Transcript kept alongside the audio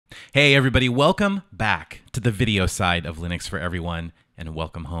Hey everybody, welcome back to the video side of Linux for Everyone, and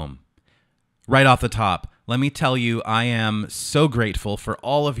welcome home. Right off the top, let me tell you I am so grateful for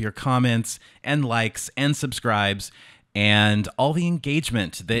all of your comments and likes and subscribes and all the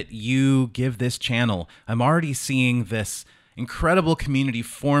engagement that you give this channel. I'm already seeing this incredible community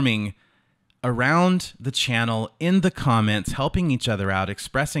forming around the channel, in the comments, helping each other out,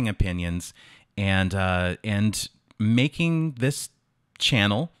 expressing opinions, and making this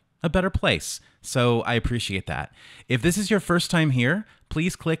channel a better place. So I appreciate that. If this is your first time here,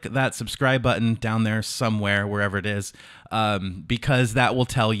 please click that subscribe button down there somewhere, wherever it is, because that will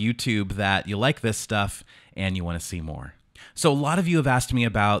tell YouTube that you like this stuff and you want to see more. So a lot of you have asked me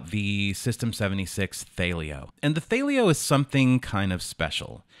about the System76 Thelio, and the Thelio is something kind of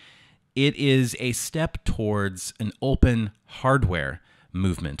special. It is a step towards an open hardware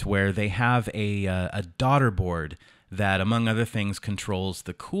movement where they have a daughter board that, among other things, controls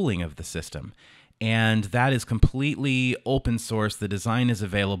the cooling of the system. And that is completely open source. The design is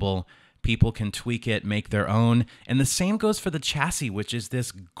available. People can tweak it, make their own. And the same goes for the chassis, which is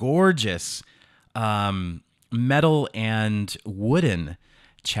this gorgeous metal and wooden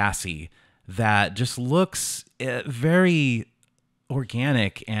chassis that just looks very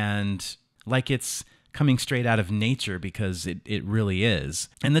organic and like it's coming straight out of nature, because it really is.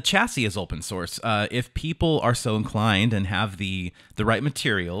 And the chassis is open source. If people are so inclined and have the right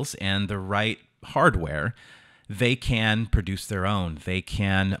materials and the right hardware, they can produce their own. They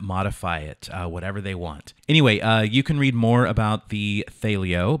can modify it, whatever they want. Anyway, you can read more about the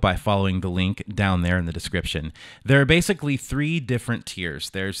Thelio by following the link down there in the description. There are basically three different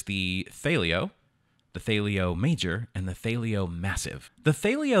tiers. There's the Thelio Major, and the Thelio Massive. The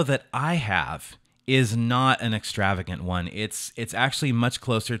Thelio that I have is not an extravagant one. It's actually much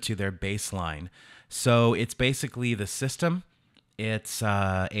closer to their baseline. So it's basically the system. It's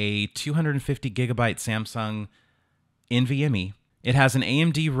a 250 gigabyte Samsung NVMe. It has an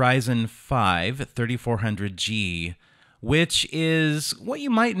AMD Ryzen 5 3400G, which is what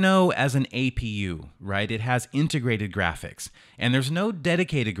you might know as an APU, right? It has integrated graphics, and there's no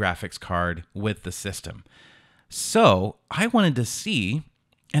dedicated graphics card with the system. So I wanted to see,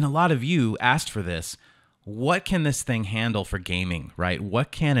 and a lot of you asked for this, what can this thing handle for gaming, right?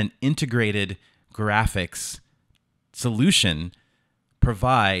 What can an integrated graphics solution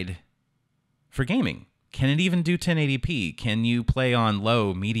provide for gaming? Can it even do 1080p? Can you play on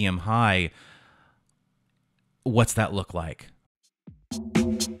low, medium, high? What's that look like?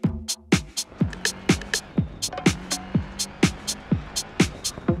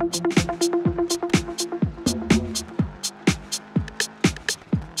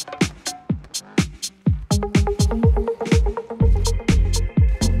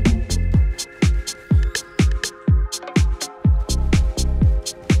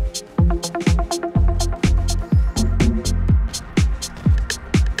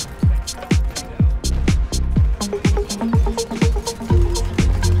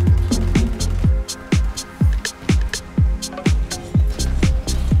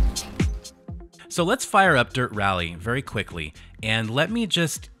 So let's fire up Dirt Rally very quickly, and let me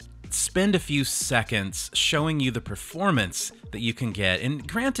just spend a few seconds showing you the performance that you can get. And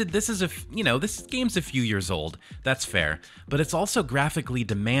granted, this is this game's a few years old. That's fair, but it's also graphically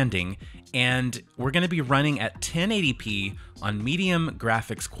demanding, and we're going to be running at 1080p on medium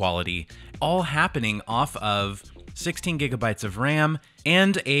graphics quality, all happening off of 16 gigabytes of RAM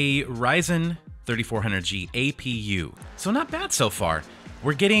and a Ryzen 3400G APU. So not bad so far.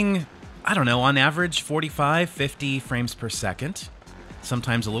 We're getting, I don't know, on average 45, 50 frames per second,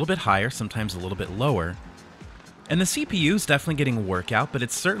 sometimes a little bit higher, sometimes a little bit lower. And the CPU is definitely getting a workout, but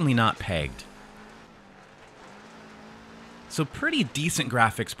it's certainly not pegged. So pretty decent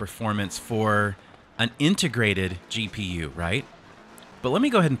graphics performance for an integrated GPU, right? But let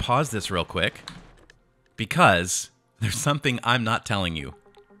me go ahead and pause this real quick, because there's something I'm not telling you.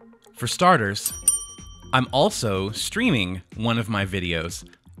 For starters, I'm also streaming one of my videos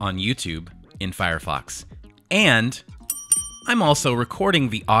on YouTube in Firefox. And I'm also recording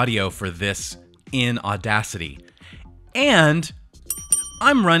the audio for this in Audacity. And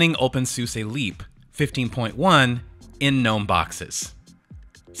I'm running OpenSUSE Leap 15.1 in GNOME boxes.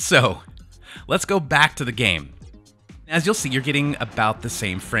 So let's go back to the game. As you'll see, you're getting about the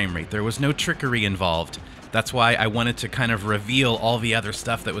same frame rate. There was no trickery involved. That's why I wanted to kind of reveal all the other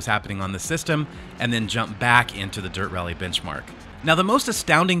stuff that was happening on the system and then jump back into the Dirt Rally benchmark. Now, the most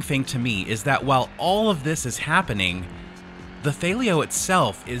astounding thing to me is that while all of this is happening, the Thelio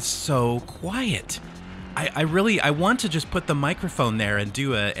itself is so quiet. I want to just put the microphone there and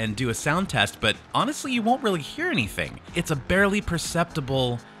do a sound test, but honestly, you won't really hear anything. It's a barely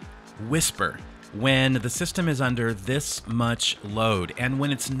perceptible whisper when the system is under this much load. And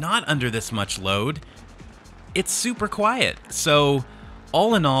when it's not under this much load, it's super quiet. So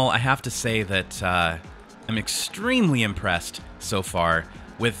all in all, I have to say that I'm extremely impressed so far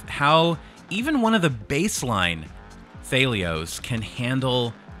with how even one of the baseline Thelios can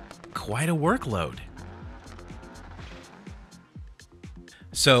handle quite a workload.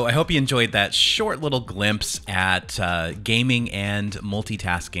 So I hope you enjoyed that short little glimpse at gaming and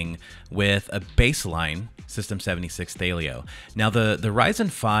multitasking with a baseline System76 Thelio. Now the Ryzen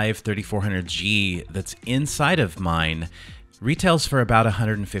 5 3400G that's inside of mine retails for about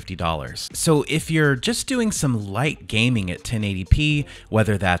 $150. So if you're just doing some light gaming at 1080p,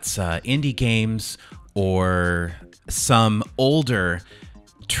 whether that's indie games or some older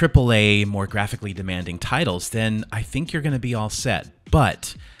AAA, more graphically demanding titles, then I think you're going to be all set.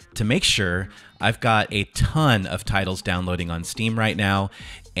 But to make sure, I've got a ton of titles downloading on Steam right now,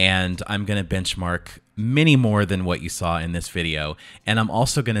 and I'm going to benchmark many more than what you saw in this video. And I'm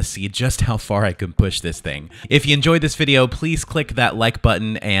also going to see just how far I can push this thing. If you enjoyed this video, please click that like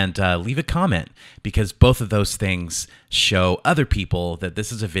button and leave a comment, because both of those things show other people that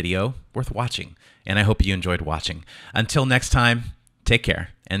this is a video worth watching. And I hope you enjoyed watching. Until next time, take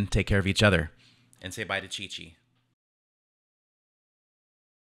care, and take care of each other. And say bye to Chi-Chi.